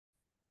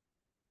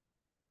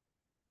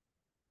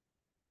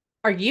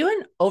Are you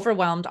an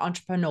overwhelmed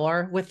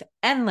entrepreneur with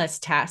endless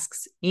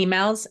tasks,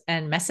 emails,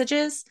 and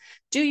messages?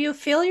 Do you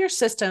feel your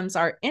systems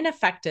are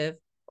ineffective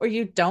or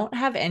you don't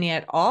have any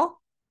at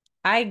all?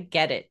 I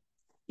get it.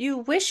 You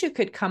wish you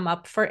could come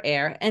up for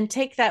air and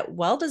take that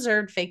well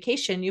deserved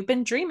vacation you've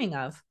been dreaming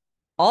of,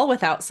 all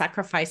without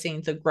sacrificing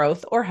the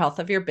growth or health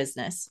of your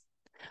business.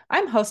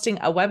 I'm hosting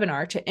a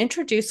webinar to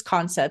introduce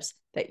concepts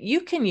that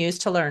you can use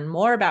to learn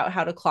more about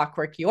how to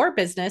clockwork your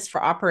business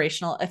for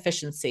operational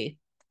efficiency.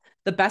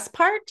 The best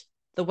part?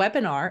 The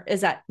webinar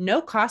is at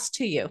no cost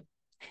to you.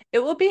 It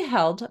will be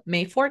held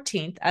May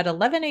 14th at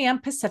 11 a.m.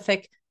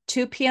 Pacific,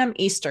 2 p.m.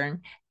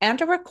 Eastern,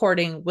 and a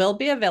recording will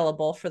be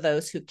available for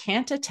those who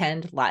can't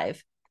attend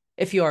live.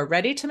 If you are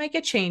ready to make a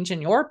change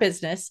in your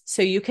business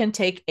so you can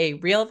take a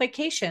real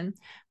vacation,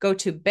 go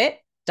to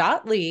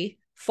bit.ly/May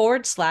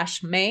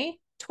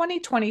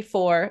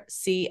 2024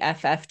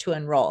 CFF to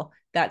enroll.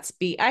 That's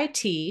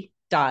bit.ly/May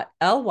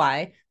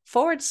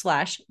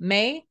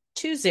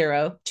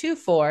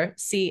 2024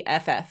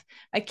 CFF.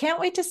 I can't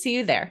wait to see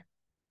you there.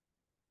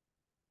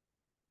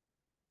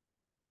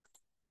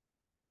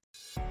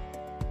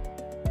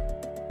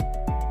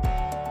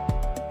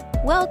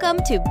 Welcome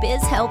to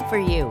Biz Help for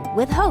You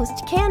with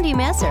host Candy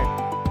Messer.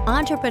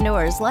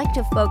 Entrepreneurs like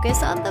to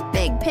focus on the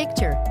big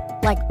picture,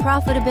 like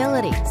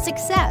profitability,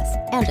 success,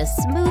 and a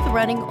smooth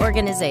running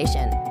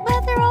organization.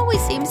 But there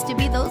always seems to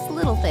be those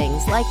little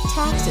things like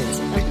taxes,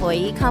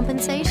 employee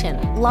compensation,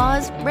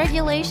 laws,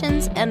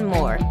 regulations, and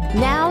more.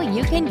 Now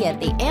you can get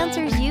the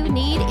answers you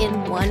need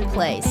in one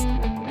place.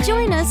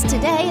 Join us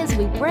today as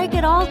we break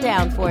it all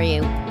down for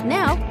you.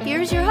 Now,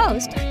 here's your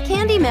host,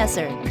 Candy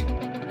Messer.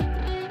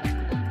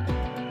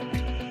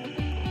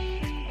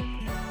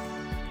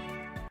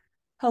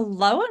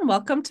 Hello and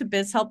welcome to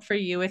Biz Help for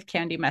You with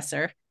Candy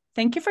Messer.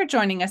 Thank you for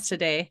joining us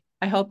today.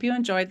 I hope you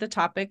enjoyed the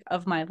topic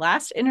of my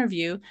last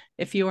interview.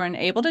 If you were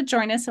unable to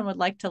join us and would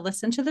like to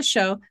listen to the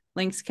show,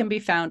 links can be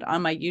found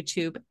on my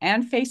YouTube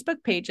and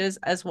Facebook pages,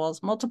 as well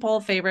as multiple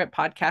favorite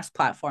podcast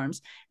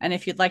platforms. And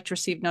if you'd like to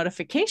receive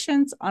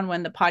notifications on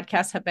when the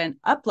podcasts have been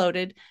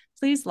uploaded,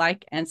 please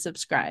like and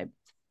subscribe.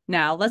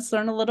 Now let's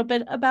learn a little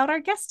bit about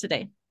our guest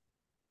today.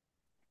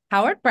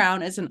 Howard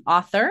Brown is an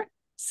author,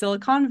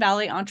 Silicon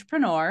Valley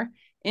entrepreneur,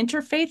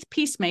 interfaith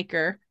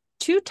peacemaker,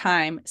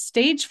 two-time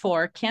stage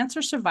 4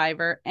 cancer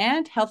survivor,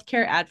 and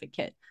healthcare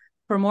advocate.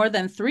 For more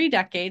than 3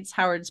 decades,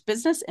 Howard's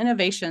business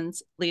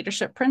innovations,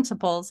 leadership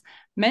principles,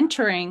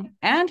 mentoring,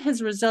 and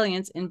his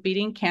resilience in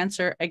beating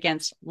cancer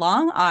against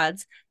long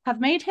odds have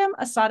made him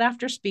a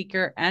sought-after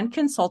speaker and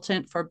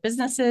consultant for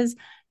businesses,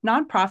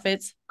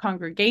 nonprofits,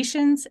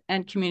 congregations,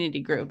 and community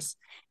groups.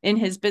 In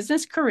his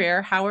business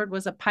career, Howard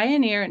was a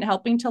pioneer in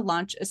helping to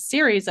launch a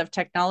series of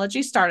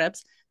technology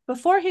startups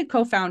before he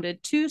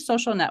co-founded 2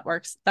 social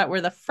networks that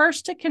were the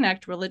first to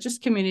connect religious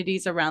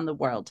communities around the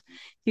world.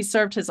 He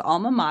served his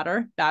alma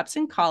mater,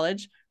 Babson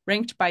College,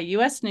 ranked by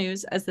U.S.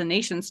 News as the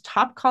nation's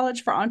top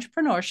college for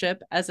entrepreneurship,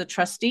 as a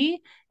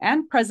trustee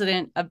and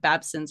president of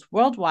Babson's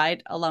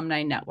worldwide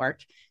alumni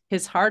network.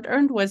 His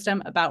hard-earned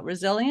wisdom about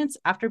resilience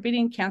after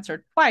beating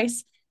cancer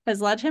twice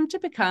has led him to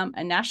become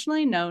a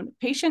nationally known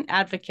patient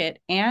advocate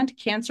and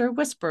cancer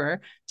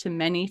whisperer to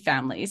many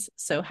families.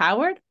 So,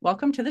 Howard,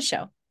 welcome to the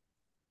show.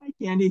 Hi,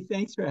 Candy.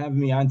 Thanks for having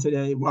me on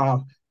today.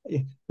 Wow.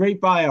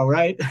 Great bio,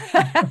 right?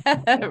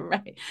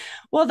 Right.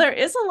 Well, there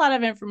is a lot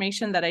of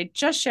information that I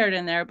just shared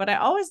in there, but I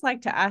always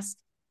like to ask,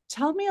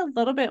 tell me a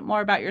little bit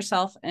more about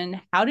yourself and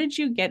how did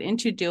you get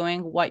into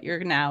doing what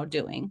you're now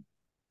doing?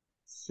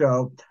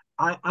 So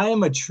I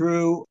am a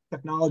true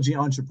technology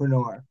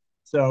entrepreneur.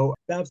 So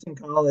Babson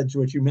College,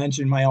 which you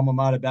mentioned, my alma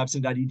mater,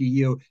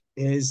 babson.edu,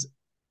 is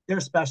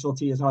their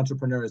specialty is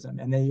entrepreneurism.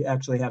 And they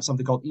actually have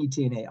something called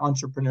ET&A,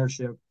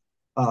 entrepreneurship,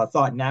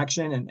 thought and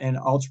action, and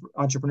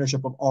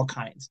entrepreneurship of all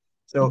kinds.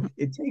 So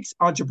it takes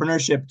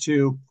entrepreneurship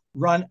to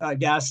run a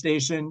gas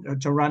station,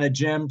 to run a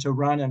gym, to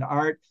run an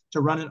art,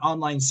 to run an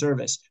online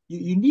service.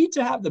 You need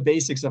to have the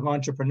basics of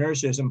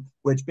entrepreneurship,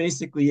 which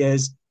basically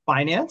is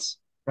finance,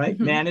 right?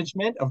 Mm-hmm.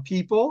 Management of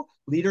people,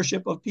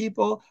 leadership of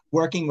people,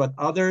 working with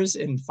others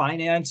in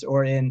finance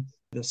or in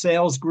the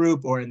sales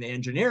group or in the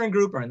engineering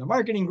group or in the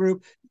marketing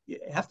group. You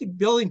have to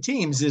building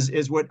teams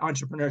is what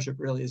entrepreneurship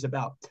really is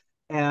about.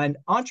 And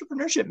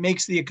entrepreneurship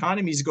makes the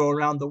economies go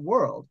around the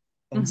world.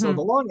 And so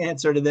the long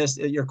answer to this,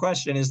 your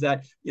question, is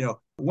that,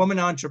 woman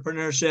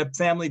entrepreneurship,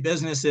 family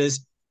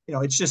businesses,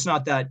 it's just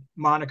not that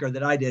moniker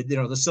that I did,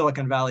 the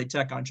Silicon Valley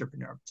tech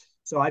entrepreneur.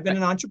 So I've been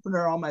an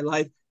entrepreneur all my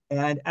life.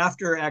 And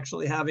after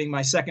actually having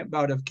my second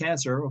bout of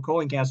cancer, or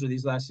colon cancer,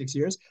 these last 6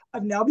 years,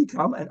 I've now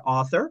become an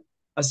author,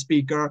 a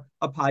speaker,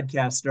 a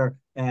podcaster,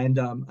 and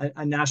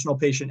a national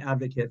patient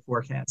advocate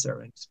for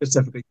cancer, and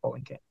specifically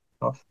colon cancer.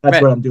 So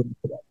that's what I'm doing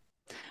today.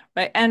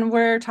 Right. And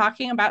we're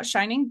talking about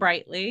Shining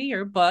Brightly,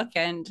 your book,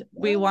 and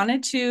we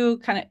wanted to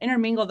kind of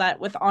intermingle that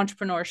with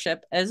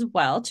entrepreneurship as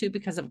well, too,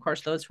 because, of course,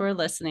 those who are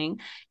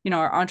listening,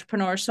 are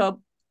entrepreneurs. So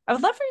I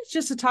would love for you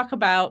just to talk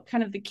about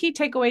kind of the key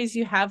takeaways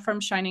you have from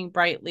Shining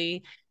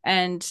Brightly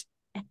and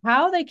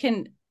how they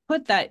can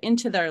put that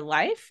into their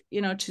life,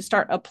 to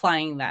start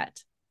applying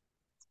that.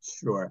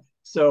 Sure.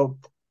 So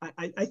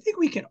I think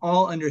we can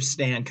all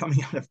understand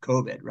coming out of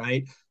COVID,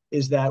 right,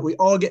 is that we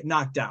all get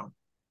knocked down.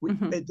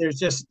 Mm-hmm. There's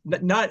just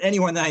not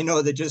anyone that I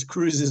know that just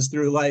cruises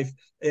through life,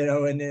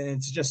 and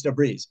it's just a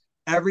breeze.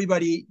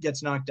 Everybody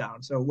gets knocked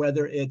down. So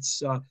whether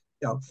it's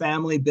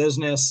family,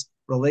 business,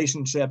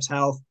 relationships,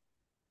 health,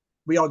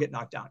 we all get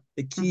knocked down.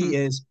 The key Mm-hmm.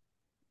 is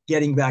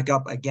getting back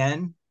up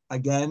again,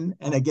 again,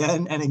 and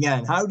again, and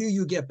again. How do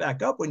you get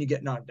back up when you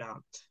get knocked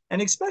down?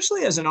 And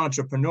especially as an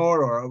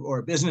entrepreneur or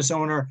a business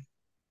owner,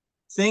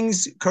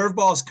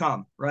 curveballs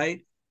come,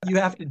 right? You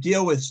have to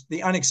deal with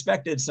the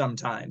unexpected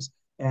sometimes.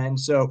 And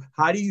so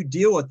how do you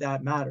deal with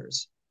that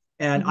matters.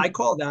 And Mm-hmm. I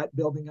call that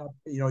building up,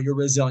 your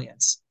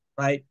resilience,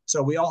 right?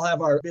 So we all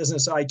have our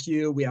business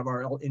IQ, we have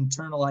our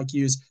internal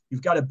IQs.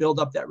 You've got to build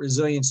up that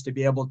resilience to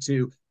be able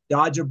to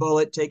dodge a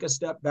bullet, take a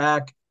step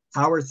back,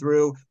 power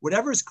through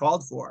whatever's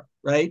called for,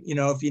 right?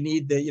 If you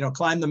need to,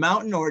 climb the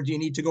mountain, or do you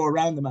need to go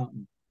around the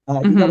mountain? You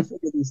got to Mm-hmm.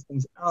 figure these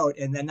things out,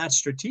 and then that's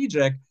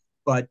strategic.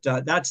 But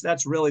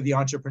that's really the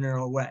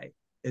entrepreneurial way,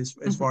 as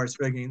Mm-hmm. far as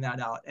figuring that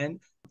out. And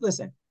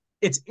listen,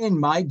 it's in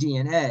my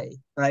DNA,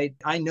 right?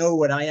 I know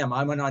what I am.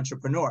 I'm an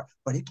entrepreneur,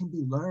 but it can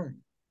be learned.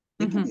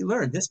 It can Mm-hmm. be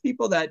learned. There's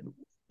people that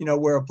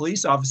were a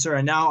police officer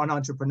and now an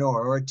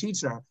entrepreneur, or a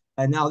teacher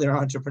and now they're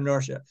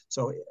entrepreneurship.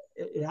 So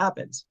it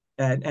happens,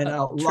 and a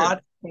True.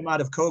 lot came out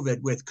of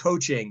COVID with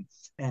coaching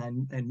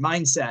and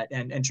mindset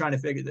and trying to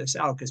figure this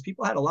out, because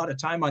people had a lot of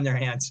time on their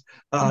hands,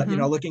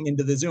 Mm-hmm. looking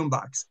into the Zoom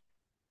box.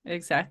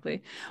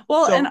 Exactly.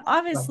 Well, and So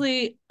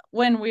obviously,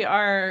 when we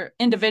are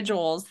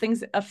individuals,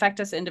 things affect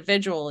us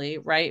individually,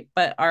 right?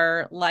 But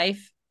our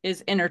life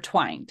is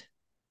intertwined.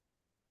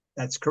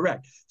 that's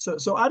correct.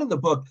 So out of the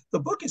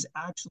book is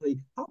actually,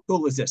 how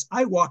cool is this?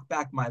 I walk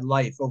back my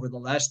life over the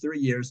last 3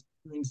 years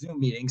doing Zoom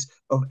meetings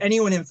of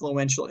anyone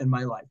influential in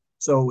my life.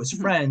 So it was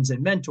Mm-hmm. friends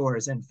and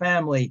mentors and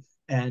family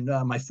and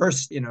my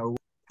first,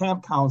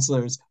 camp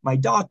counselors, my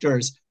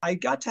doctors. I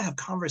got to have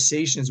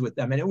conversations with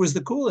them. And it was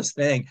the coolest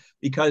thing,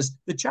 because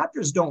the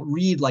chapters don't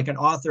read like an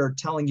author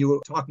talking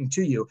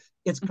to you.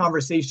 It's Mm-hmm.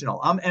 conversational.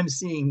 I'm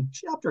emceeing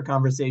chapter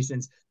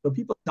conversations. So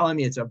people telling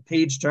me it's a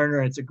page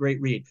turner, it's a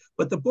great read.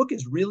 But the book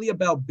is really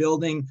about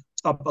building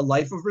up a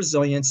life of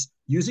resilience,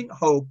 using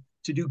hope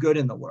to do good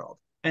in the world.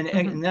 And,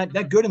 Mm-hmm. and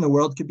that good in the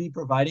world could be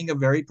providing a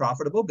very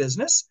profitable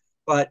business,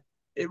 but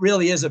it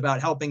really is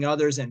about helping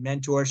others and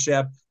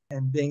mentorship,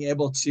 and being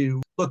able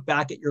to look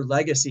back at your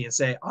legacy and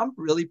say, I'm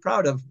really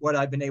proud of what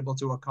I've been able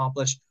to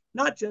accomplish,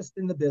 not just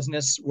in the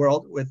business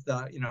world with,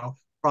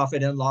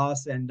 profit and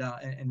loss and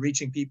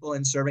reaching people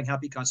and serving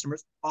happy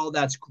customers. All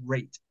that's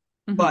great.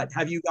 Mm-hmm. But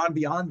have you gone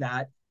beyond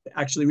that to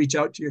actually reach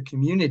out to your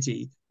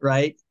community,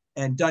 right?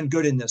 And done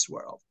good in this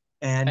world?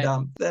 And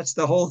Right. that's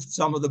the whole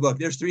sum of the book.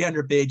 There's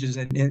 300 pages,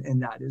 and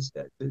that is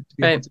to be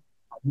able Right. to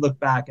look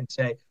back and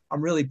say,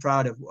 I'm really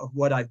proud of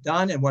what I've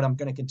done and what I'm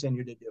going to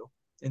continue to do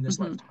in this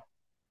Mm-hmm. lifetime.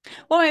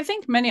 Well, I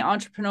think many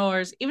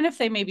entrepreneurs, even if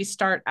they maybe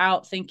start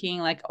out thinking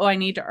like, oh, I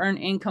need to earn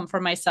income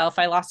for myself,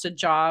 I lost a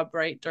job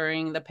right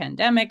during the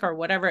pandemic or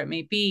whatever it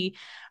may be.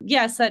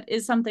 Yes, that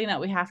is something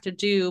that we have to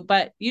do.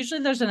 But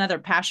usually there's another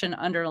passion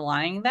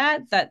underlying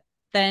that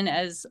then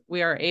as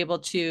we are able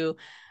to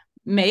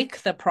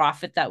make the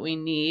profit that we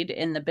need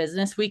in the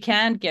business, we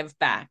can give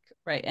back,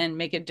 right? And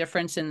make a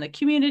difference in the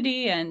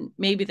community and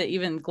maybe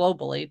even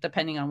globally,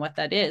 depending on what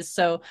that is.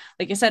 So,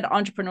 like I said,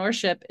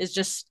 entrepreneurship is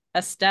just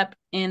a step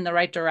in the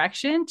right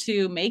direction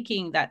to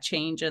making that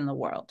change in the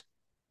world.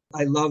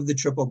 I love the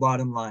triple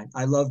bottom line.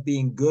 I love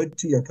being good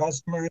to your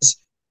customers,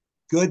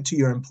 good to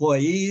your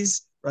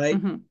employees, right?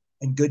 Mm-hmm.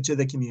 And good to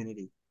the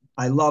community.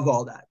 I love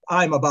all that.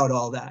 I'm about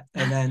all that.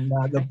 And then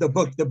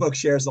the book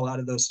shares a lot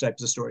of those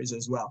types of stories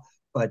as well.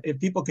 But if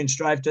people can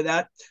strive to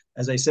that,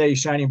 as I say,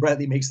 shining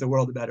brightly makes the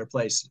world a better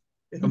place.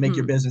 It'll make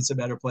your Mm-hmm. business a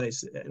better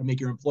place. It'll make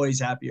your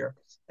employees happier,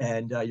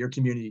 and your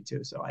community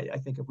too. So I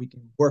think if we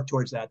can work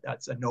towards that,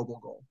 that's a noble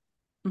goal.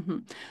 Mm-hmm.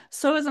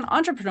 So, as an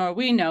entrepreneur,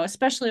 we know,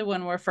 especially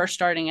when we're first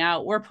starting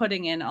out, we're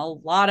putting in a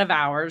lot of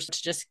hours to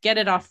just get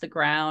it off the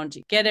ground,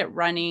 get it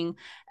running.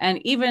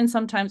 And even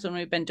sometimes when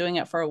we've been doing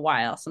it for a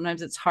while,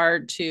 sometimes it's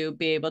hard to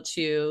be able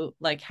to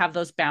like have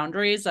those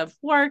boundaries of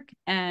work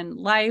and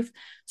life.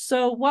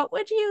 So, what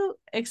would you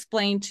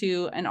explain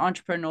to an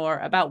entrepreneur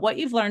about what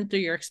you've learned through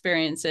your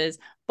experiences,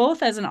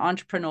 both as an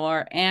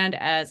entrepreneur and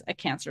as a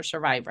cancer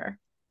survivor?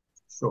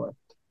 Sure.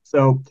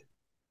 So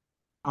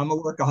I'm a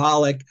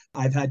workaholic.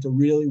 I've had to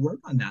really work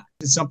on that.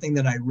 It's something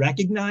that I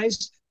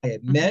recognized, I Mm-hmm.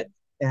 admit,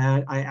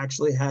 and I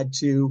actually had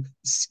to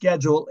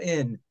schedule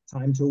in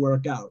time to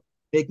work out,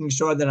 making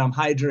sure that I'm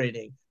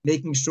hydrating,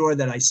 making sure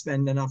that I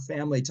spend enough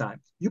family time.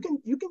 You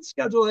can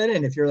schedule it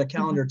in if you're a Mm-hmm.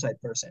 calendar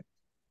type person.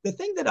 The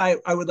thing that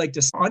I would like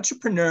to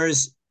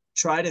entrepreneurs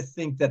try to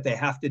think that they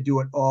have to do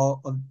it all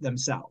of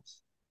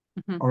themselves.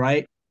 Mm-hmm. All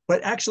right.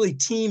 But actually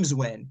teams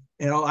win.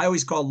 I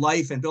always call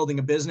life and building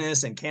a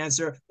business and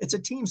cancer, it's a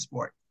team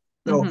sport.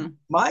 So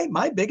Mm-hmm.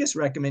 my biggest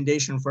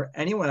recommendation for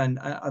anyone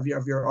of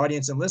your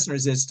audience and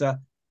listeners is to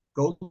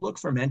go look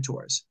for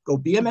mentors. Go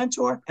be a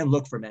mentor and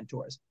look for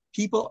mentors.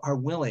 People are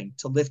willing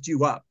to lift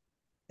you up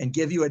and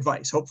give you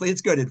advice. Hopefully it's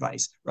good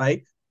advice,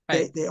 right?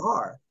 Right. They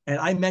are. And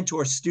I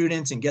mentor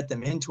students and get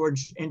them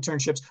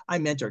internships. I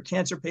mentor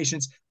cancer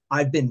patients.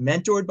 I've been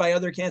mentored by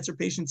other cancer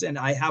patients, and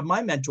I have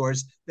my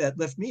mentors that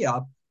lift me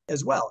up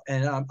as well.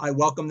 And I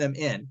welcome them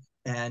in.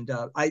 And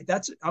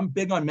I'm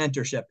big on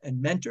mentorship,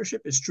 and mentorship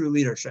is true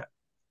leadership,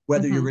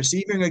 whether you're Mm-hmm.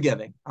 receiving or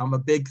giving. I'm a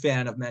big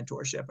fan of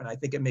mentorship, and I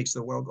think it makes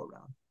the world go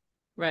round.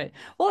 Right.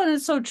 Well, and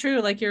it's so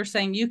true. Like you're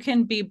saying, you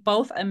can be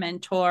both a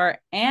mentor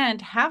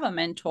and have a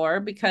mentor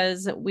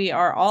because we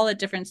are all at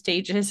different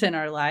stages in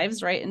our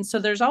lives. Right. And so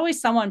there's always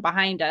someone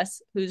behind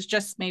us who's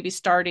just maybe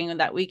starting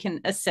that we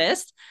can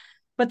assist,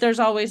 but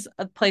there's always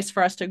a place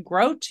for us to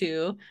grow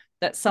to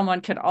that someone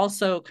could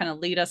also kind of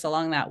lead us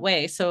along that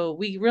way. So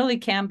we really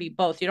can be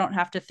both. You don't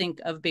have to think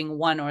of being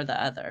one or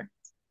the other.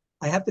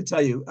 I have to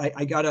tell you,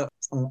 I got a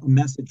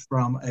message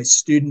from a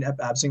student at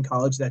Babson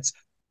College that's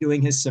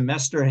doing his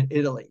semester in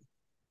Italy.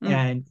 Mm,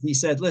 And he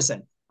said,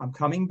 listen, I'm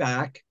coming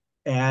back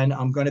and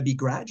I'm going to be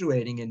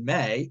graduating in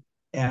May.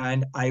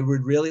 And I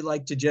would really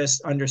like to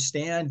just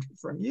understand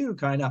from you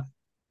kind of,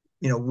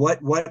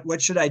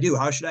 what should I do?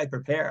 How should I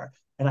prepare?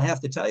 And I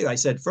have to tell you, I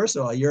said, first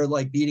of all, you're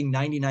like beating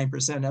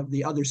 99% of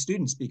the other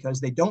students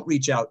because they don't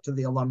reach out to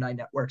the alumni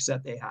networks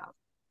that they have.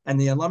 And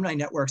the alumni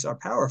networks are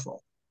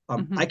powerful.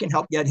 mm-hmm, I can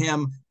help get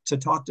him to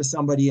talk to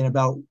somebody in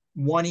about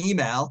one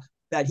email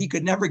that he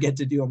could never get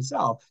to do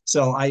himself.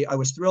 So I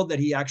was thrilled that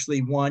he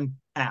actually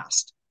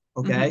asked.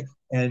 Okay.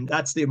 mm-hmm, And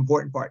that's the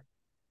important part.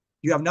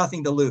 You have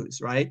nothing to lose,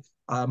 right?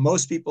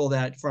 Most people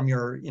that from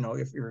your,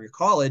 if you're in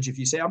college, if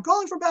you say, I'm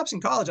calling from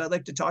Babson College, I'd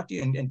like to talk to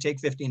you and take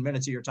 15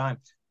 minutes of your time,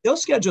 they'll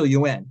schedule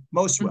you in.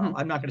 Most will. mm-hmm,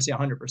 I'm not going to say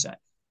 100%.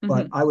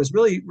 But mm-hmm, I was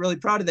really, really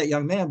proud of that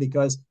young man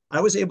because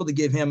I was able to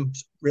give him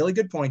really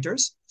good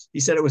pointers. He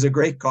said it was a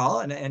great call,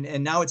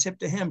 and now it's hip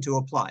to him to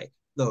apply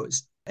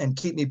those and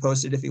keep me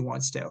posted if he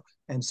wants to.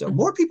 And so mm-hmm,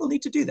 more people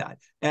need to do that.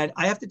 And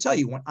I have to tell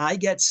you, when I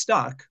get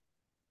stuck,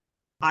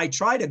 I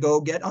try to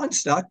go get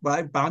unstuck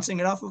by bouncing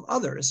it off of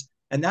others.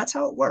 And that's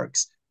how it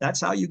works. That's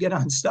how you get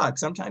unstuck.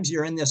 Sometimes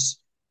you're in this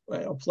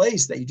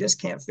place that you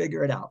just can't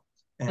figure it out.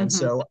 And mm-hmm.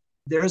 so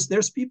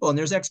there's people and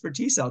there's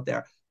expertise out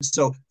there.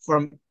 So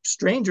from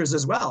strangers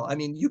as well. I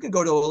mean, you can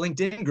go to a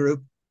LinkedIn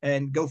group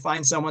and go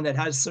find someone that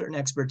has certain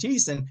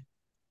expertise and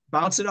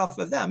bounce it off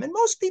of them. And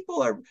most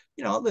people are,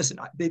 listen,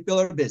 people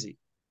are busy,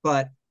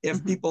 but if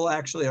Mm-hmm. people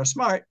actually are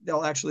smart,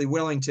 they'll actually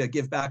willing to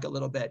give back a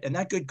little bit. And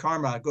that good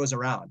karma goes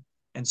around.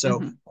 And so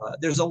Mm-hmm.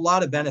 there's a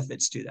lot of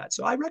benefits to that.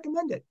 So I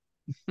recommend it.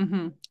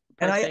 Mm-hmm.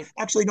 And I Perfect.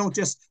 actually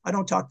I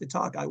don't talk the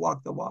talk. I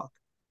walk the walk.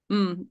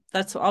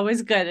 That's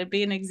always good. It'd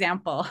be an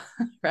example,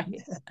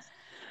 right?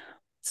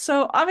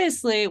 So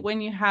obviously,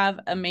 when you have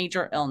a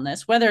major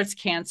illness, whether it's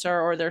cancer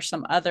or there's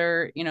some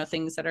other,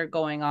 things that are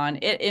going on,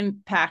 it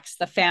impacts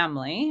the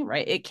family,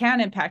 right? It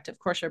can impact, of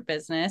course, your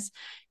business.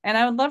 And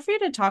I would love for you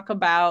to talk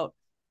about,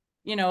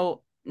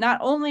 not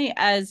only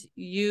as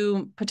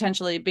you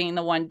potentially being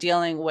the one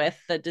dealing with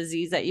the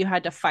disease that you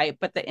had to fight,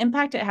 but the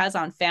impact it has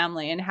on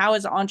family and how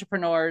as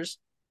entrepreneurs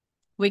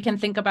we can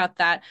think about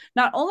that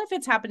not only if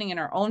it's happening in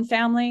our own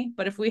family,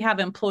 but if we have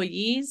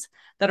employees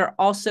that are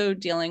also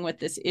dealing with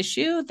this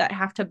issue that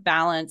have to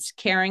balance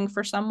caring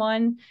for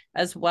someone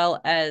as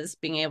well as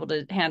being able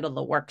to handle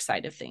the work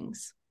side of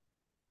things.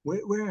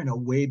 We're in a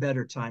way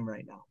better time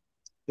right now.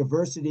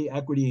 Diversity,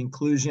 equity,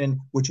 inclusion,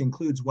 which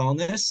includes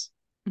wellness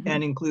Mm-hmm.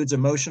 and includes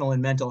emotional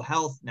and mental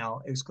health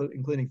now,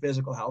 including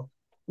physical health.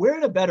 We're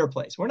in a better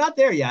place. We're not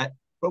there yet,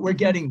 but we're Mm-hmm.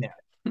 getting there.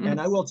 And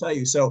I will tell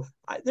you, so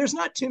there's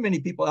not too many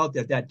people out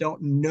there that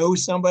don't know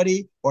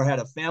somebody or had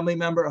a family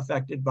member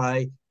affected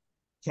by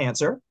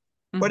cancer,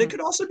 but it Mm-hmm.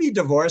 could also be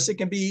divorce. It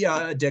can be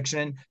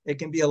addiction. It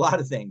can be a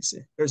lot of things.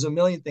 There's a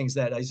million things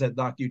that I said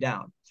knock you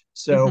down.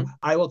 So Mm-hmm.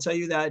 I will tell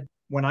you that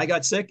when I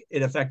got sick,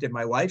 it affected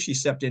my wife. She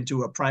stepped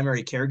into a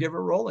primary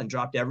caregiver role and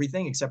dropped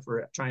everything except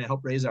for trying to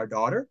help raise our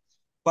daughter.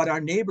 But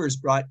our neighbors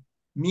brought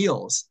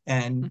meals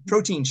and Mm-hmm.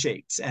 protein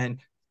shakes, and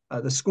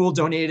the school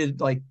donated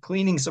like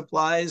cleaning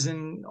supplies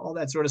and all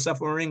that sort of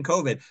stuff when we were in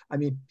COVID. I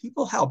mean,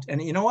 people helped. And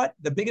you know what?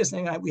 The biggest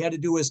thing we had to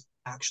do was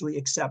actually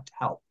accept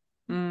help.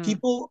 Mm-hmm.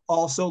 People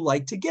also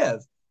like to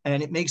give,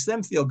 and it makes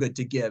them feel good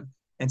to give.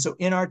 And so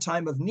in our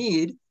time of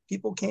need,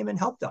 people came and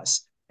helped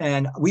us.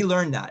 And we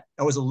learned that.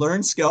 That was a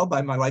learned skill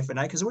by my wife and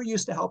I because we're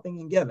used to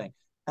helping and giving.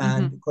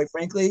 Mm-hmm. And quite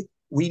frankly,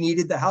 we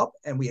needed the help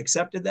and we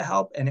accepted the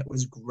help, and it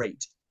was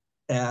great.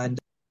 And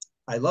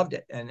I loved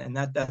it. And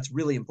that's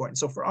really important.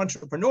 So for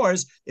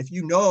entrepreneurs, if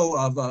you know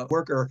of a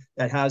worker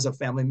that has a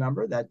family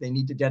member that they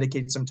need to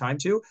dedicate some time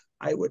to,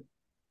 I would,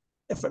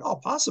 if at all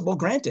possible,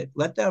 grant it.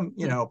 Let them,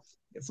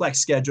 flex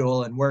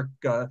schedule and work,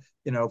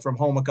 from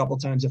home a couple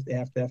times if they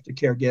have to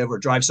caregive or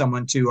drive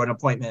someone to an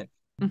appointment.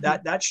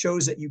 Mm-hmm. That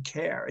shows that you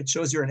care. It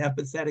shows you're an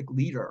empathetic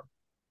leader.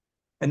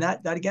 And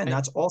that again, Right.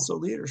 that's also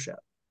leadership.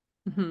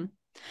 Mm-hmm.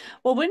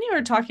 Well, when you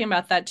were talking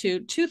about that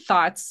too, two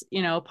thoughts,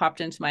 popped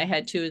into my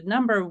head too.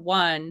 Number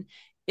one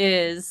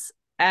is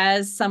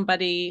as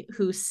somebody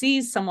who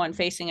sees someone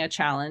facing a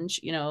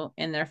challenge,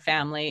 in their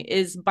family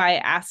is by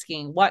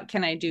asking, what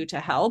can I do to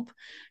help?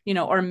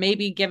 Or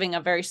maybe giving a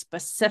very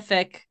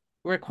specific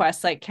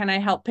requests, like, can I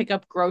help pick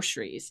up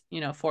groceries,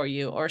 for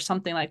you, or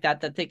something like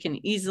that, that they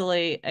can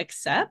easily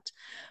accept.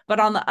 But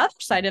on the other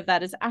side of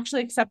that is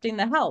actually accepting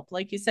the help.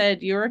 Like you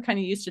said, you were kind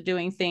of used to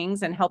doing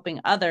things and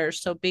helping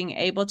others. So being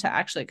able to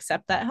actually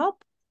accept that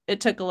help, it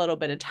took a little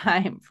bit of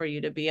time for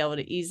you to be able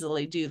to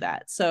easily do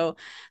that. So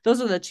those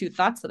are the two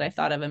thoughts that I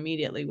thought of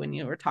immediately when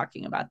you were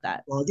talking about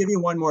that. Well, I'll give you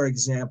one more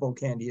example,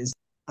 Candy, is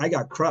I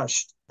got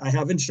crushed. I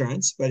have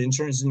insurance, but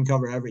insurance didn't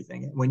cover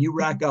everything. When you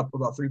rack up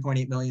about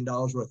 $3.8 million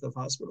worth of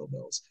hospital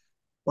bills,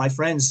 my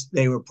friends,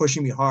 they were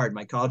pushing me hard.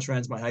 My college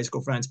friends, my high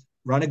school friends,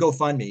 run a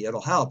GoFundMe.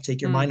 It'll help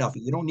take your mind off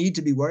it. You don't need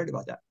to be worried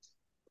about that.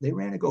 They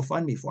ran a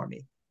GoFundMe for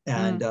me.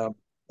 And I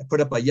put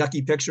up a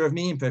yucky picture of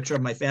me and picture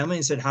of my family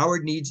and said,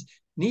 Howard needs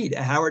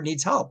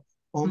help.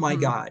 Oh my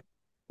God.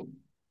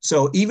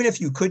 So even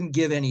if you couldn't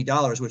give any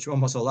dollars, which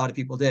almost a lot of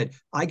people did,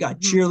 I got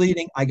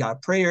cheerleading, I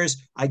got prayers,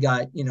 I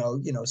got,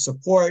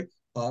 support.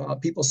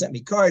 People sent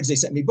me cards, they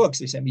sent me books,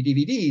 they sent me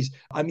DVDs.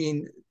 I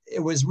mean, it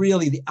was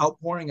really the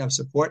outpouring of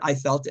support. I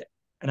felt it.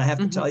 And I have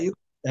to tell you,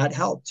 that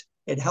helped.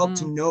 It helped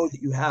to know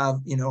that you have,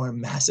 a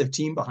massive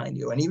team behind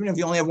you. And even if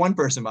you only have one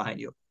person behind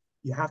you,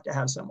 you have to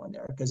have someone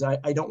there, because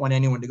I don't want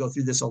anyone to go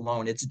through this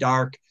alone. It's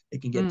dark.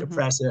 It can get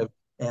depressive.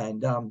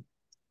 And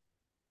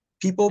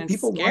people want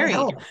to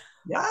help.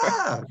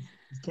 Yeah.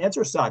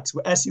 Cancer sucks.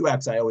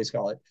 SUX, I always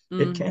call it.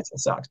 Cancer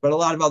sucks, but a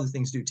lot of other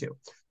things do too.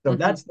 So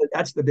that's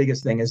the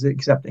biggest thing, is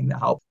accepting the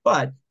help.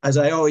 But as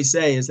I always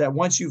say, is that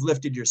once you've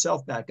lifted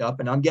yourself back up,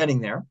 and I'm getting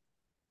there,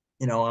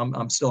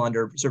 I'm still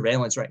under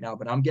surveillance right now,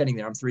 but I'm getting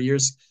there. I'm 3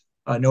 years,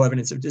 no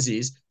evidence of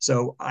disease.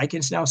 So I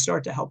can now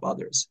start to help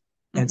others.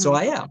 And so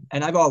I am,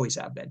 and I've always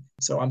have been.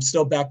 So I'm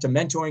still back to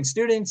mentoring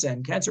students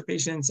and cancer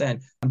patients,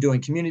 and I'm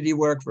doing community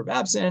work for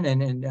Babson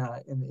and in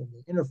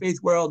the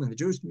interfaith world and the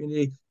Jewish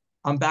community.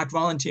 I'm back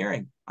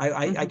volunteering.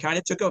 I kind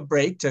of took a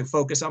break to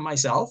focus on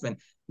myself and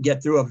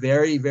get through a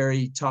very,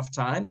 very tough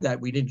time that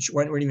we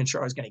weren't even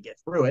sure I was going to get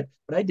through it,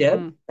 but I did.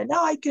 And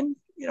now I can,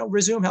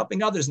 resume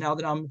helping others now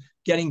that I'm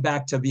getting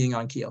back to being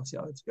on keel.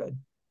 So it's good.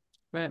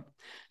 Right.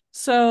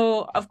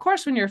 So, of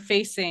course, when you're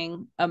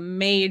facing a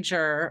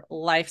major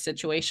life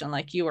situation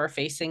like you were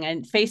facing,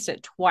 and faced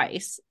it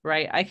twice,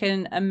 right? I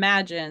can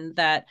imagine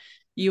that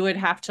you would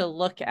have to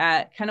look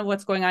at kind of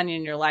what's going on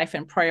in your life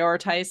and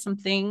prioritize some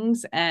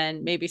things,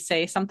 and maybe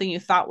say something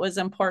you thought was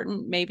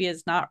important maybe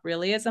is not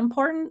really as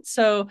important.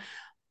 So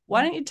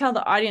why don't you tell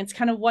the audience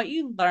kind of what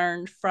you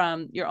learned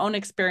from your own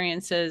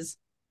experiences,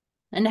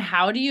 and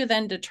how do you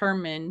then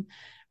determine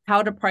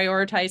how to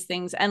prioritize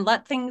things and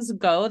let things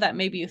go that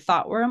maybe you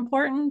thought were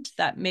important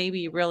that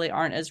maybe really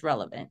aren't as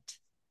relevant?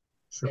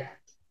 Sure.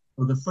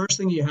 Well, the first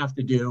thing you have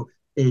to do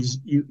is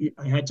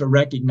I had to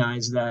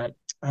recognize that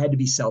I had to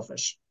be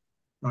selfish.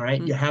 All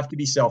right. You have to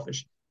be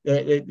selfish.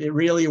 It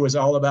really was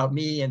all about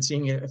me and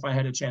seeing if I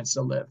had a chance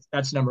to live.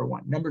 That's number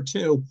one. Number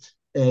two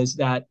is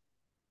that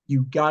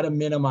you got to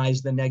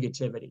minimize the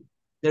negativity.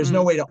 There's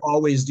no way to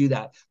always do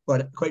that.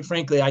 But quite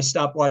frankly, I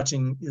stopped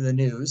watching the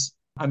news.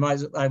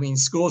 I mean,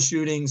 school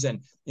shootings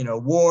and,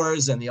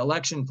 wars and the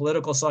election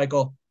political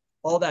cycle,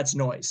 all that's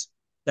noise.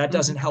 That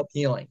doesn't help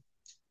healing.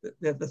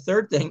 The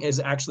third thing is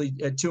actually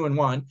 2 in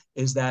 1,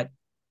 is that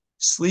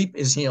sleep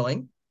is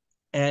healing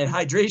and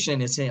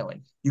hydration is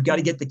healing. You got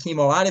to get the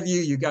chemo out of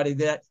you. You got to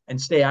do that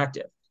and stay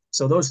active.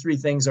 So those 3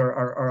 things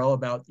are all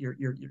about your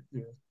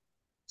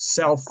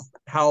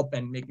self-help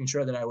and making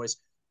sure that I was,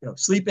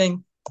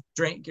 sleeping,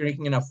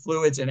 drinking enough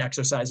fluids, and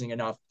exercising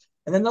enough.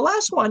 And then the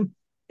last one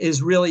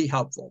is really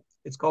helpful.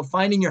 It's called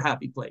finding your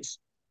happy place,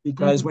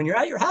 because when you're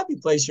at your happy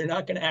place, you're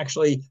not going to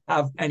actually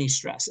have any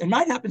stress. And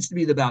mine happens to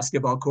be the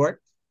basketball court.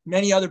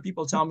 Many other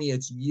people tell me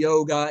it's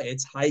yoga,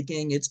 it's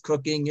hiking, it's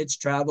cooking, it's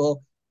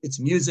travel, it's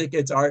music,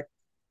 it's art.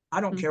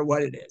 I don't care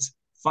what it is.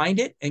 Find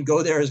it and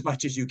go there as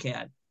much as you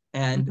can.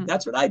 And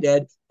that's what I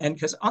did. And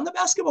because on the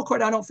basketball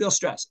court, I don't feel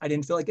stressed. I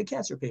didn't feel like a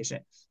cancer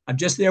patient. I'm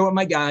just there with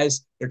my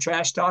guys. They're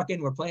trash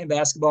talking. We're playing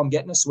basketball. I'm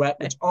getting a sweat,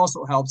 which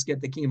also helps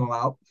get the chemo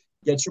out,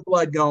 get your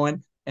blood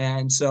going.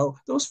 And so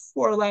those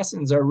 4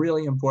 lessons are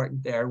really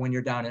important there when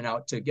you're down and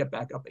out to get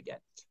back up again.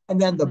 And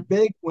then the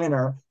big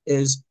winner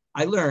is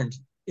I learned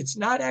it's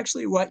not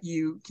actually what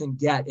you can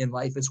get in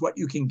life. It's what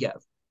you can give.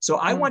 So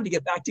I wanted to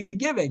get back to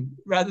giving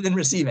rather than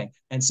receiving.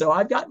 And so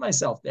I've got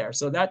myself there.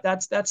 So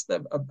that's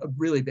a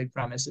really big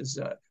premise, is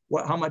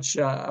how much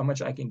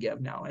I can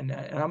give now. And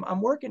I'm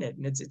working it,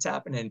 and it's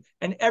happening,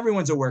 and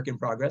everyone's a work in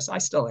progress. I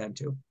still am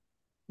too.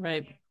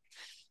 Right.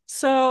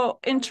 So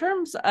in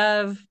terms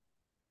of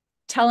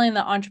telling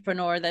the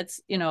entrepreneur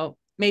that's,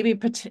 maybe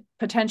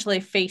potentially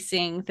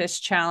facing this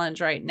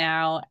challenge right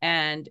now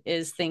and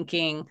is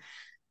thinking,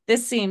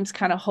 this seems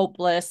kind of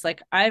hopeless.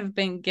 Like, I've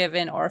been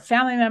given, or a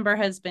family member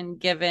has been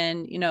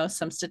given,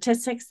 some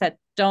statistics that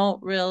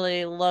don't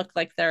really look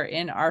like they're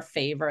in our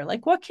favor.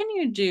 Like, what can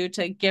you do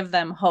to give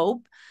them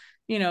hope?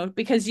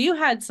 Because you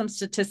had some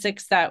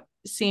statistics that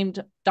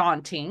seemed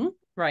daunting,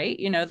 right?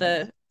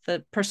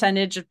 The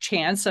percentage of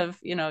chance of,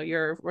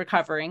 you're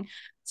recovering.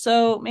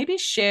 So maybe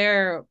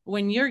share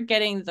when you're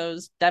getting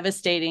those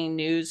devastating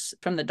news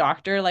from the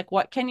doctor, like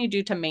what can you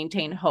do to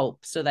maintain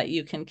hope so that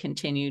you can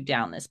continue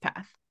down this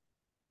path?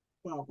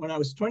 Well, when I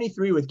was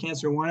 23 with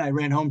cancer one, I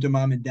ran home to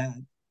mom and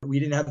dad. We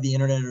didn't have the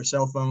internet or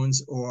cell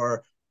phones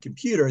or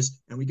computers,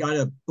 and we got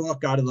a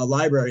book out of the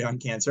library on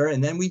cancer.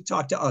 And then we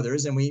talked to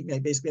others, and we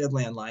basically had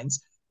landlines.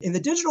 In the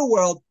digital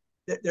world,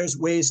 there's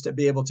ways to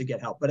be able to get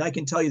help. But I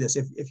can tell you this,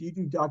 if you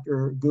do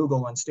Dr.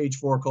 Google on stage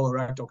 4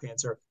 colorectal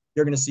cancer,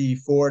 you're going to see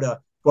 4 to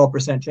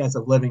 12% chance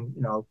of living,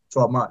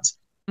 12 months.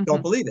 Mm-hmm.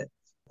 Don't believe it.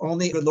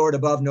 Only the Lord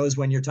above knows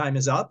when your time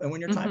is up. And when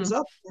your time is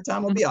up, your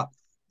time will be up.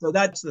 So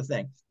that's the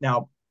thing.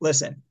 Now,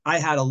 listen, I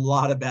had a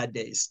lot of bad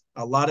days,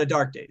 a lot of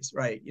dark days,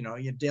 right?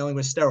 You're dealing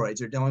with steroids,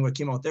 you're dealing with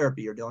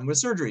chemotherapy, you're dealing with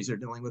surgeries, you're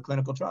dealing with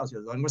clinical trials,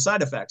 you're dealing with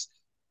side effects.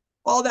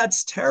 All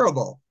that's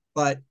terrible.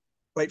 But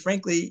quite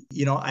frankly,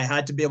 I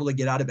had to be able to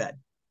get out of bed.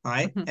 All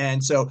right. Mm-hmm.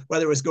 And so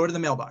whether it was go to the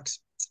mailbox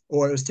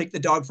or it was take the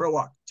dog for a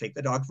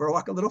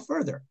walk a little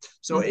further.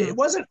 So it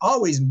wasn't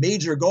always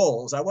major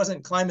goals. I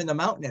wasn't climbing the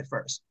mountain at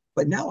first.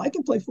 But now I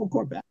can play full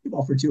court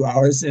basketball for 2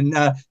 hours and,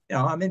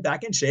 I'm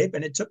back in shape,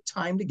 and it took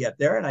time to get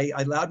there. And I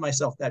allowed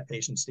myself that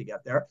patience to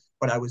get there,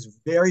 but I was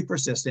very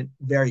persistent,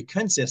 very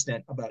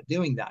consistent about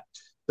doing that.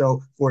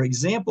 So for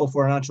example,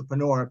 for an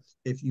entrepreneur,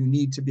 if you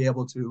need to be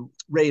able to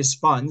raise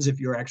funds, if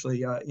you're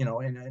actually,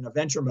 in a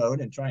venture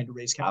mode and trying to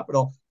raise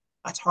capital,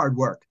 that's hard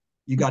work.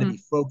 You got to be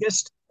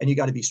focused and you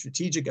got to be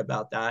strategic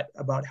about that,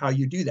 about how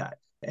you do that.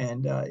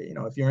 And,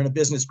 if you're in a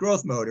business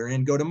growth mode or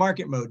in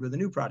go-to-market mode with a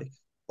new product,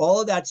 all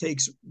of that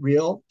takes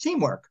real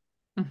teamwork.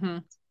 Mm-hmm.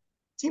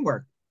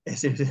 Teamwork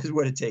is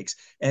what it takes.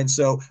 And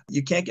so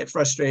you can't get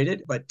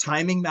frustrated, but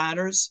timing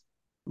matters.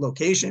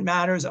 Location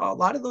matters. A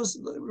lot of those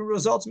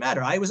results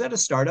matter. I was at a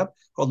startup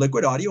called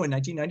Liquid Audio in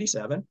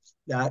 1997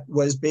 that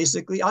was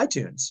basically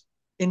iTunes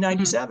in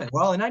 97. Mm-hmm.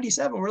 Well, in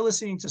 97, we're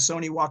listening to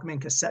Sony Walkman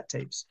cassette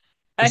tapes.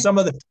 For some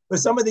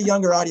of the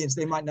younger audience,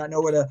 they might not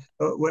know what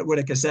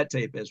a cassette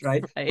tape is,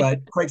 right?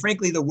 But quite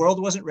frankly, the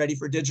world wasn't ready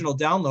for digital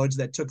downloads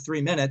that took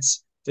 3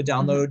 minutes to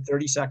download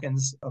 30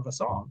 seconds of a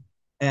song.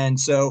 And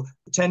so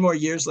 10 more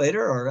years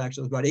later, or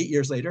actually about 8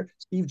 years later,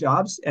 Steve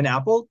Jobs and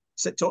Apple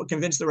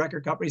convinced the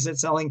record companies that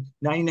selling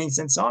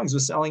 99-cent songs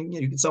was selling,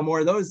 you could sell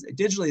more of those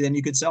digitally than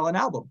you could sell an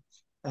album.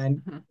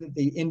 And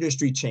the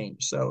industry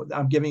changed. So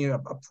I'm giving you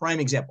a prime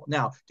example.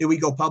 Now, did we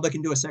go public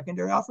and do a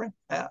secondary offering?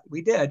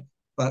 We did.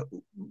 But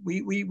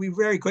we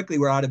very quickly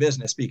were out of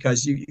business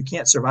because you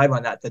can't survive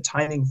on that. The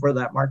timing for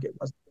that market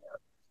wasn't there.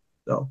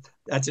 So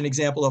that's an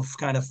example of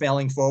kind of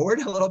failing forward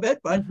a little bit,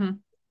 but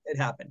it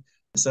happened.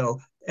 So,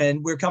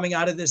 and we're coming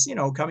out of this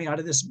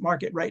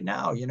market right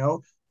now.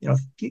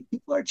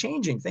 People are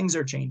changing. Things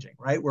are changing,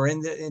 right? We're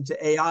into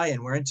AI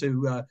and we're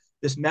into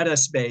this meta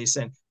space,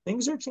 and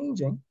things are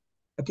changing.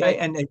 Okay, right.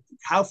 And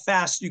how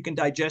fast you can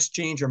digest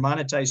change or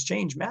monetize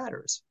change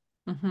matters.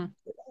 Mm-hmm.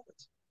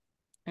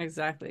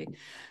 Exactly.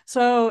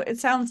 So it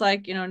sounds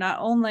like, not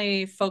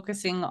only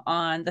focusing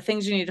on the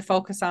things you need to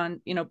focus on,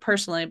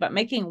 personally, but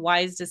making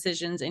wise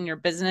decisions in your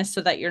business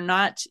so that you're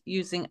not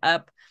using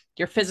up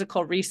your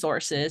physical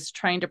resources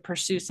trying to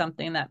pursue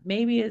something that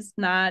maybe is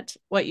not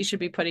what you should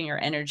be putting your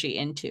energy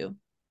into.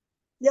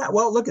 Yeah.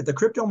 Well, look at the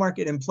crypto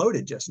market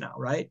imploded just now,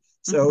 right?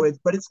 So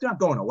but it's not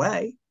going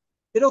away.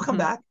 It'll come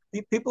back.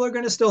 People are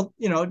going to still,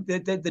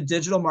 the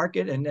digital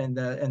market and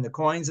the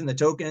coins and the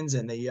tokens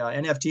and the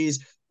NFTs,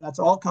 that's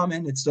all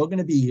coming. It's still going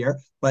to be here,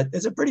 but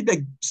it's a pretty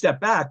big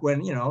step back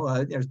when,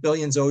 there's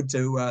billions owed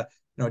to,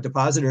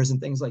 depositors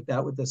and things like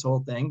that with this whole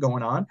thing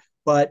going on.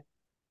 But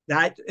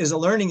that is a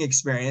learning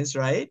experience,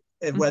 right?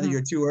 And whether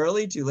you're too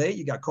early, too late,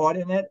 you got caught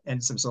in it,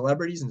 and some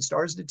celebrities and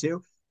stars did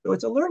too. So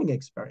it's a learning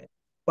experience.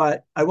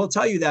 But I will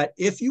tell you that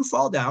if you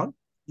fall down,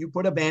 you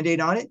put a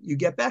Band-Aid on it, you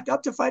get back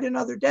up to fight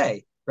another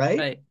day,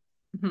 right?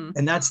 Mm-hmm.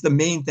 And that's the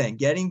main thing,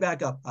 getting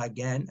back up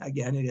again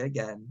and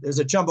again. There's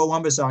a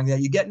Chumbawamba song that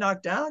you get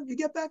knocked down, you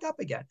get back up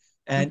again.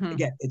 And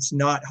again, it's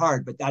not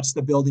hard, but that's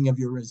the building of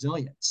your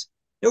resilience.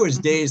 There was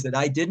days that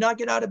I did not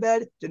get out of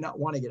bed, did not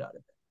want to get out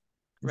of bed.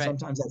 And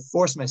sometimes I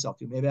forced myself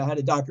to. Maybe I had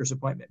a doctor's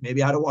appointment.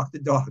 Maybe I had to walk the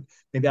dog.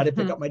 Maybe I had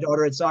to pick up my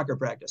daughter at soccer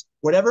practice.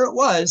 Whatever it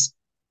was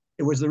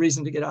the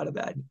reason to get out of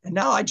bed. And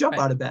now I jump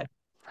out of bed.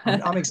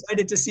 I'm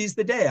excited to seize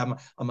the day.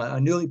 I'm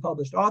a newly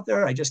published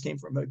author. I just came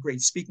from a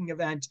great speaking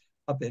event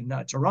up in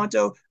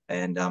Toronto,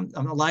 and I'm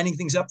aligning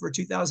things up for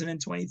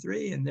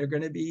 2023, and they're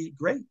going to be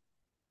great.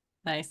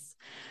 Nice.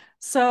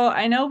 So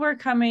I know we're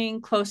coming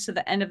close to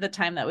the end of the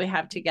time that we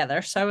have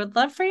together. So I would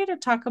love for you to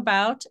talk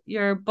about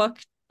your book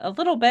a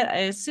little bit. I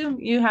assume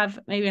you have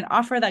maybe an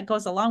offer that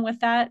goes along with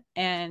that,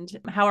 and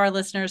how our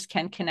listeners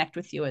can connect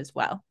with you as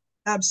well.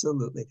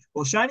 Absolutely.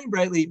 Well,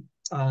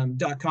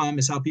 shiningbrightly.com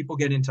is how people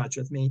get in touch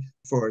with me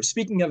for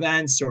speaking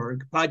events or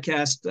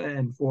podcast,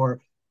 and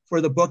for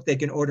the book, they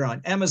can order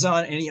on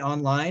Amazon, any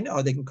online,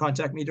 or they can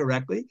contact me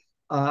directly.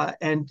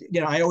 And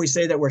I always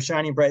say that we're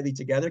shining brightly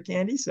together,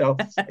 Candy. So,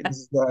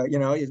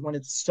 when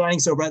it's shining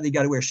so brightly, you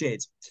got to wear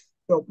shades.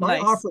 So my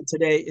offer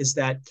today is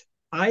that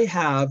I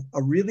have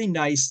a really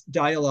nice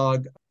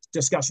dialogue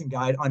discussion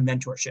guide on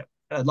mentorship.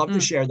 I'd love to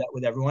share that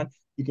with everyone.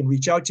 You can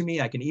reach out to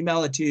me. I can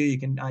email it to you.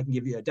 I can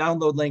give you a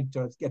download link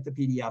to get the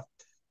PDF.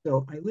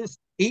 So I list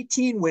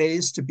 18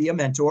 ways to be a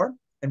mentor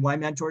and why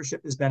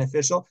mentorship is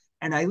beneficial.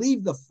 And I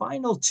leave the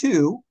final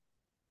 2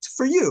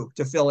 for you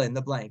to fill in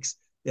the blanks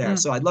there.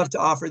 So I'd love to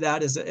offer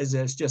that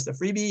as just a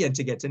freebie and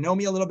to get to know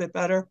me a little bit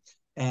better.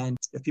 And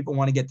if people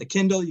want to get the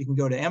Kindle, you can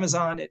go to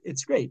Amazon.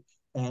 It's great.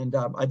 And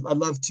I'd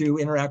love to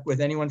interact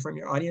with anyone from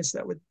your audience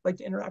that would like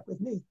to interact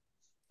with me.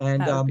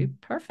 And that would be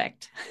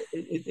perfect.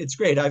 It's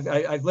great.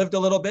 I've lived a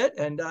little bit,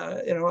 and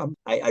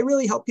I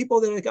really help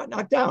people that got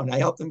knocked down. I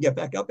help them get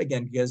back up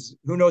again, because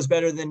who knows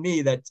better than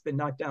me that's been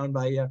knocked down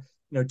by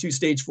 2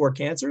 stage 4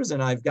 cancers,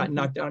 and I've gotten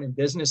knocked down in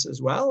business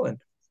as well. And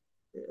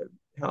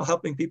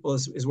helping people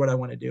is what I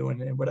want to do,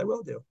 and what I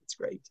will do. It's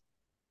great.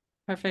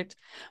 Perfect.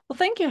 Well,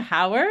 thank you,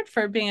 Howard,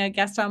 for being a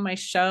guest on my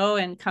show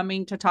and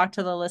coming to talk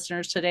to the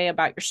listeners today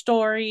about your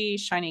story,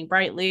 shining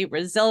brightly,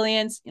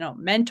 resilience,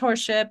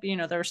 mentorship.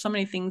 There were so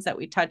many things that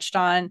we touched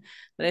on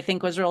that I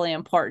think was really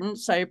important.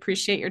 So I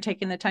appreciate your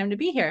taking the time to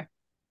be here.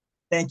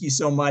 Thank you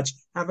so much.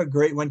 Have a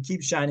great one.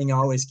 Keep shining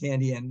always,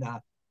 Candy, and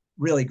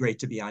really great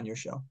to be on your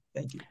show.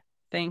 Thank you.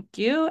 Thank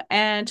you.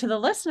 And to the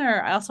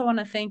listener, I also want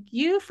to thank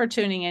you for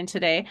tuning in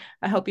today.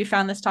 I hope you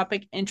found this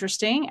topic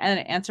interesting and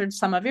it answered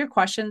some of your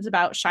questions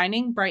about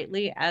shining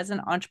brightly as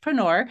an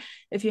entrepreneur.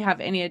 If you have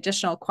any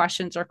additional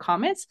questions or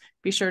comments,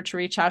 be sure to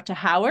reach out to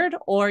Howard,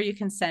 or you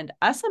can send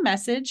us a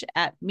message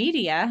at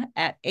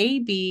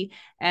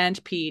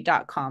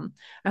media@abandp.com.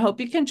 I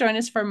hope you can join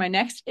us for my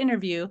next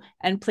interview.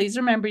 And please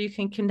remember, you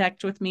can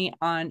connect with me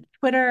on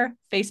Twitter,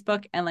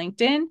 Facebook, and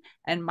LinkedIn.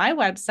 And my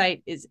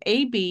website is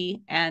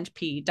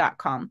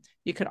abandp.com.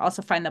 You could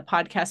also find the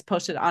podcast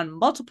posted on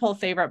multiple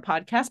favorite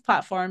podcast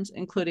platforms,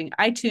 including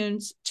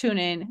iTunes,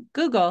 TuneIn,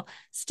 Google,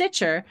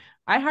 Stitcher,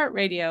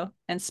 iHeartRadio,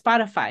 and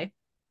Spotify.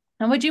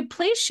 And would you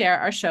please share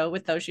our show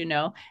with those you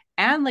know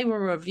and leave a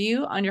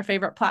review on your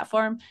favorite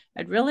platform?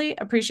 I'd really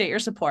appreciate your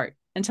support.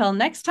 Until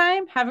next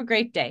time, have a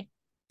great day.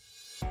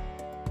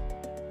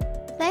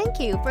 Thank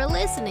you for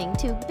listening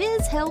to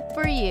Biz Help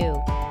for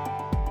You.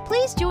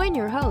 Please join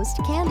your host,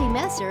 Candy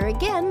Messer,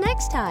 again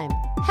next time.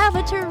 Have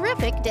a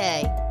terrific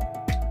day.